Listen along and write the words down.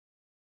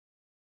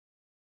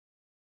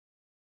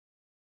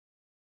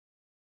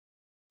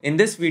In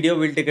this video,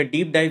 we'll take a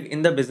deep dive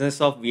in the business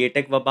of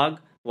VATech Wabag,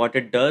 what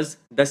it does,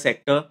 the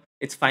sector,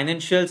 its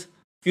financials,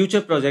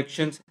 future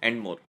projections, and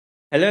more.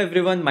 Hello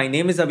everyone, my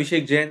name is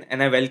Abhishek Jain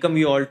and I welcome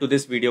you all to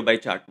this video by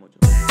Chartmojo.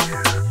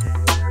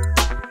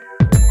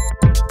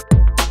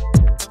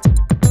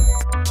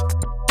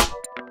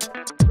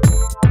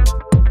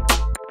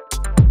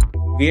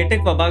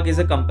 VATech Wabag is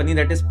a company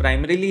that is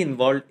primarily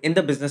involved in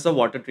the business of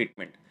water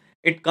treatment.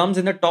 It comes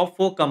in the top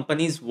 4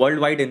 companies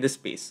worldwide in this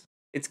space.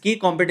 Its key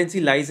competency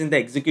lies in the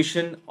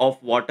execution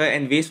of water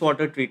and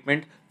wastewater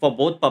treatment for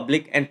both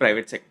public and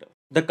private sector.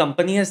 The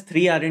company has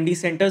 3 R&D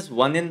centers,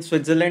 one in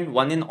Switzerland,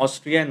 one in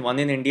Austria and one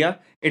in India.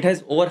 It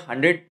has over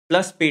 100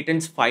 plus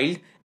patents filed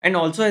and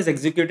also has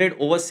executed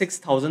over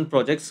 6,000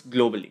 projects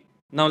globally.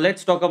 Now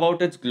let's talk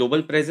about its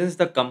global presence.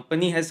 The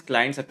company has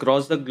clients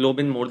across the globe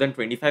in more than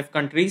 25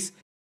 countries.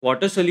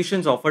 Water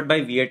solutions offered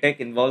by VATech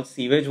involve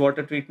sewage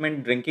water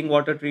treatment, drinking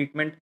water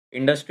treatment,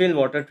 industrial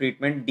water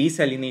treatment,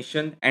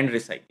 desalination, and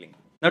recycling.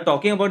 Now,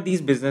 talking about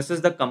these businesses,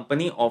 the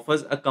company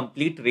offers a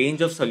complete range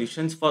of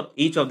solutions for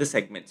each of the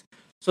segments.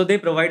 So, they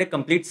provide a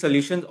complete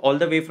solution all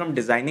the way from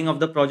designing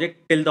of the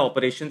project till the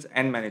operations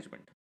and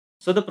management.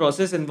 So, the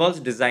process involves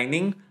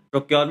designing,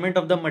 procurement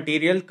of the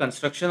material,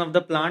 construction of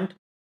the plant,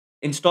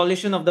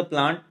 installation of the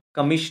plant,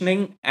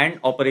 commissioning, and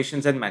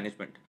operations and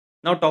management.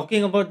 Now,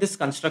 talking about this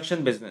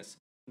construction business,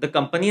 the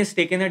company has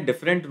taken a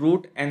different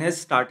route and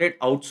has started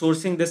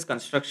outsourcing this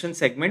construction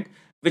segment,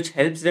 which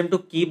helps them to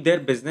keep their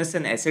business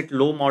and asset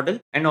low model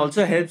and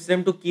also helps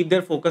them to keep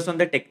their focus on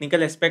the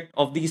technical aspect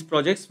of these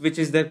projects, which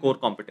is their core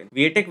competence.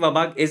 VATech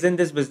Wabag is in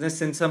this business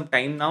since some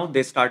time now.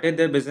 They started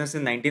their business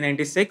in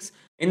 1996.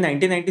 In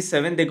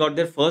 1997, they got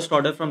their first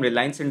order from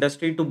Reliance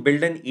Industry to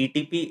build an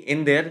ETP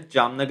in their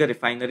Jamnagar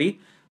refinery,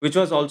 which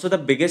was also the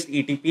biggest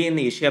ETP in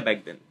Asia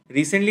back then.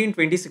 Recently in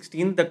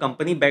 2016, the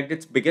company bagged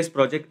its biggest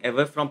project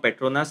ever from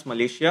Petronas,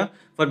 Malaysia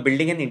for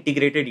building an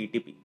integrated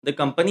ETP. The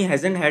company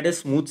hasn't had a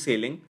smooth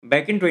sailing.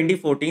 Back in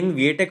 2014,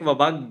 VATech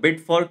Wabag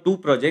bid for 2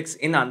 projects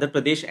in Andhra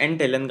Pradesh and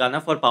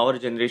Telangana for Power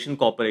Generation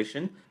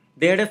Corporation.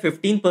 They had a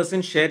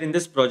 15% share in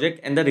this project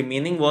and the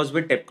remaining was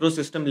with Tepco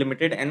System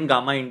Limited and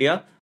Gamma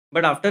India.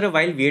 But after a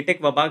while, VATech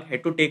Wabag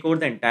had to take over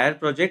the entire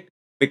project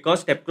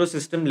because Tepco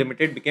System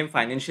Limited became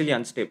financially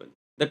unstable.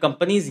 The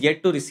company is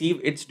yet to receive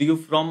its due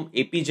from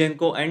AP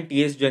Genco and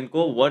TS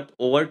Genco worth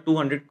over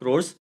 200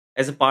 crores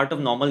as a part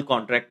of normal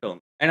contract term.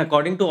 And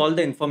according to all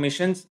the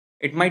informations,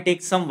 it might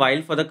take some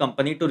while for the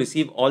company to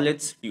receive all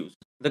its dues.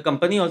 The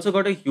company also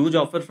got a huge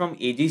offer from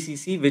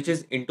AGCC, which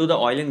is into the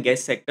oil and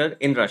gas sector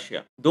in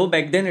Russia. Though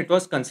back then it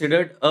was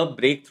considered a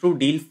breakthrough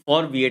deal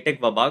for VATech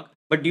Wabag,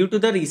 but due to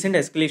the recent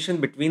escalation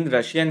between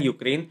Russia and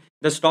Ukraine,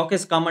 the stock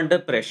has come under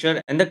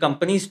pressure and the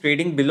company is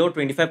trading below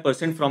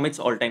 25% from its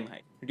all-time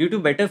high. Due to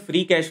better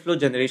free cash flow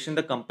generation,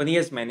 the company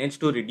has managed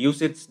to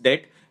reduce its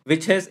debt,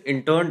 which has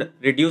in turn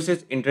reduced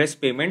its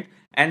interest payment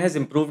and has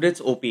improved its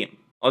OPM.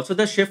 Also,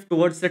 the shift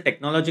towards the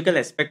technological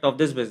aspect of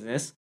this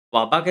business,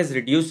 Wabag has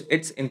reduced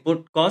its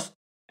input cost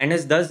and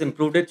has thus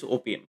improved its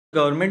OPM.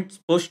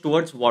 Government's push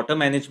towards water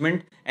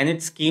management and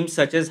its schemes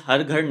such as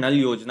Har Ghar Nal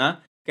Yojana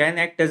can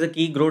act as a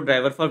key growth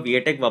driver for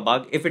VATech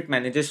Wabag if it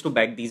manages to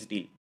bag these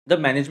deals. The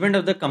management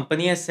of the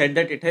company has said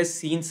that it has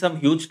seen some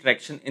huge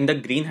traction in the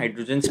green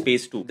hydrogen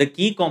space too. The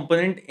key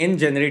component in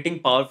generating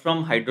power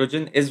from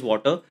hydrogen is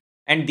water,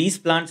 and these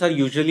plants are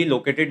usually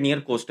located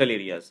near coastal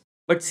areas.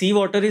 But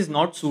seawater is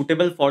not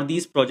suitable for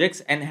these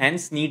projects and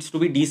hence needs to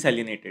be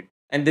desalinated.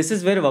 And this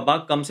is where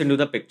Wabag comes into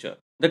the picture.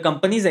 The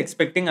company is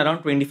expecting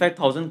around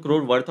 25,000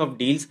 crore worth of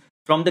deals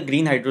from the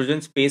green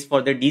hydrogen space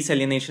for their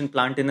desalination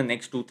plant in the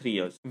next 2-3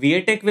 years.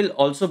 VATech will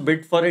also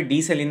bid for a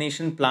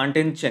desalination plant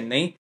in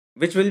Chennai,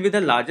 which will be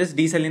the largest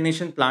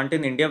desalination plant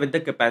in India with the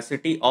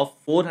capacity of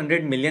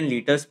 400 million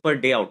liters per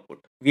day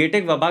output.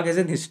 VATech Wabag has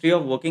a history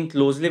of working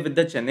closely with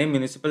the Chennai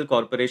Municipal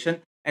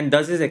Corporation and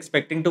thus is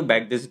expecting to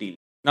bag this deal.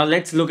 Now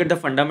let's look at the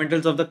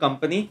fundamentals of the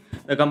company.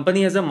 The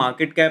company has a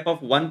market cap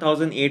of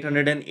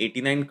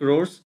 1,889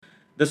 crores.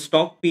 The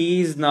stock PE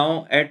is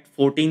now at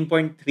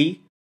 14.3.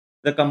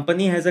 The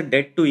company has a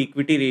debt to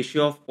equity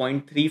ratio of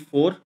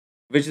 0.34,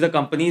 which the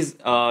company is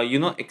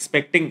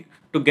expecting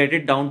to get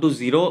it down to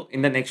 0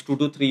 in the next 2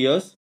 to 3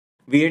 years.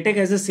 VATech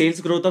has a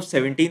sales growth of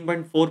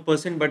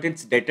 17.4%, but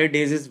its debtor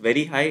days is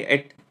very high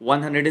at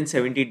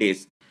 170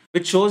 days,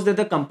 which shows that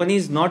the company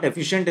is not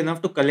efficient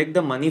enough to collect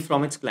the money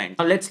from its clients.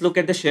 Now let's look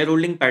at the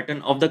shareholding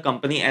pattern of the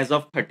company as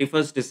of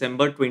 31st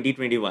December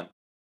 2021.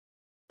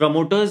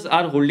 Promoters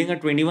are holding a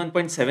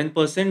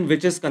 21.7%,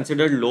 which is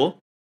considered low.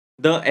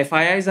 The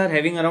FIIs are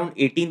having around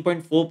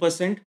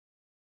 18.4%.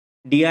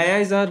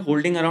 DIIs are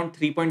holding around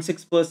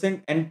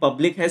 3.6% and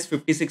public has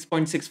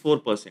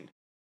 56.64%.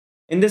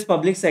 In this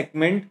public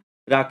segment,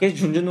 Rakesh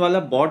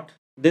Jhunjhunwala bought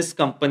this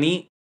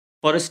company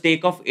for a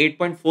stake of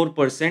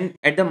 8.4%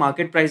 at the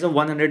market price of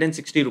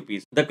 160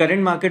 rupees. The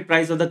current market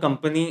price of the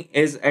company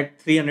is at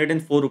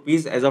 304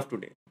 rupees as of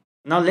today.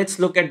 Now let's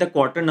look at the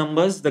quarter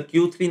numbers, the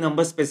Q3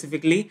 numbers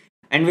specifically,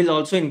 and will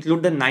also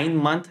include the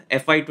 9-month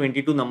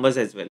FY22 numbers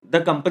as well.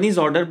 The company's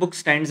order book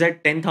stands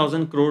at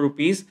 10,000 crore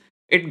rupees.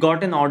 It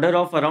got an order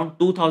of around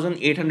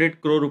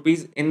 2,800 crore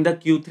rupees in the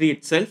Q3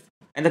 itself,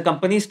 and the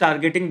company is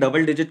targeting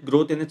double-digit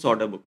growth in its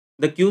order book.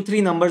 The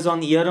Q3 numbers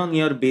on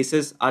year-on-year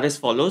basis are as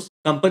follows.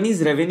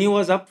 Company's revenue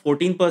was up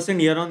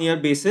 14% year-on-year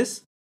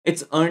basis.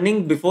 Its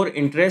earning before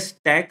interest,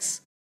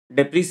 tax,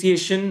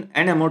 depreciation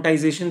and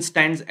amortization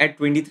stands at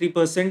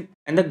 23%,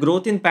 and the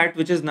growth in PAT,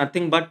 which is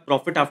nothing but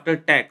profit after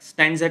tax,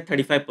 stands at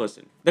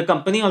 35%. The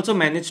company also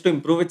managed to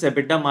improve its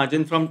EBITDA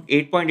margin from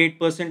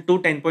 8.8% to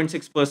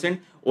 10.6%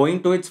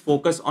 owing to its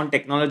focus on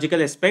technological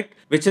aspect,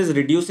 which has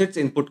reduced its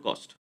input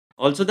cost.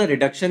 Also, the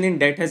reduction in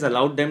debt has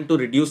allowed them to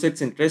reduce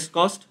its interest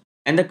cost,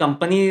 and the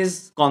company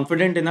is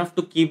confident enough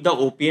to keep the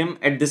OPM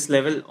at this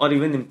level or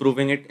even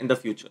improving it in the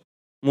future.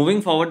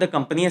 Moving forward, the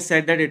company has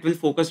said that it will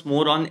focus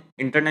more on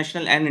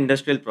international and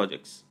industrial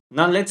projects.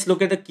 Now let's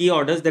look at the key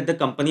orders that the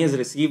company has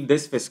received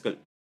this fiscal.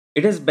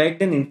 It has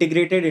bagged an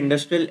integrated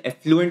industrial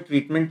effluent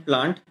treatment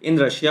plant in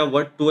Russia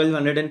worth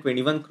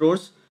 1221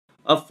 crores,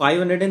 a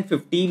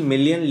 550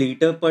 million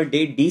liter per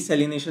day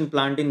desalination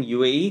plant in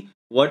UAE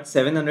worth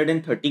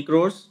 730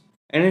 crores,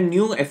 and a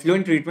new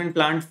effluent treatment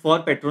plant for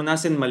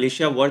Petronas in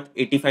Malaysia worth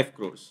 85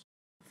 crores.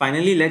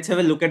 Finally, let's have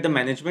a look at the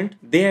management.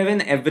 They have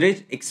an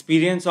average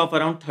experience of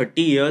around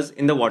 30 years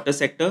in the water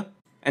sector,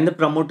 and the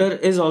promoter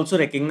is also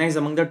recognized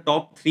among the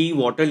top 3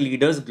 water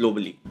leaders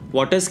globally.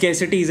 Water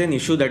scarcity is an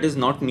issue that is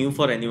not new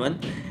for anyone,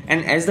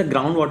 and as the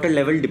groundwater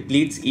level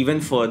depletes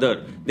even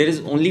further, there is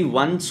only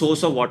one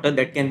source of water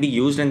that can be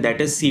used, and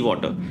that is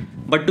seawater.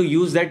 But to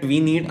use that,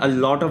 we need a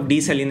lot of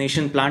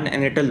desalination plant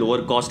and at a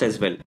lower cost as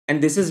well. And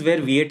this is where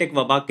VATech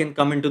Wabag can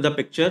come into the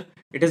picture.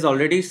 It has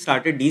already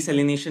started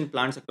desalination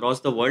plants across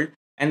the world,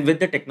 and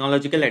with the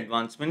technological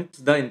advancements,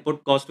 the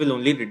input cost will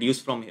only reduce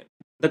from here.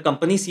 The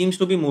company seems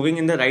to be moving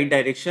in the right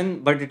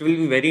direction, but it will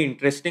be very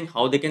interesting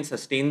how they can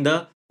sustain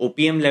the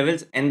OPM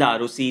levels and the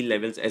ROCE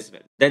levels as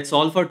well. That's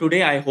all for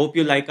today. I hope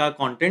you like our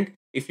content.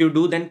 If you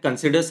do, then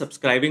consider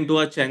subscribing to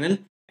our channel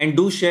and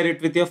do share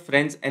it with your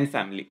friends and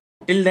family.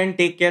 Till then,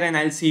 take care, and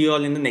I'll see you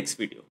all in the next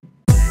video.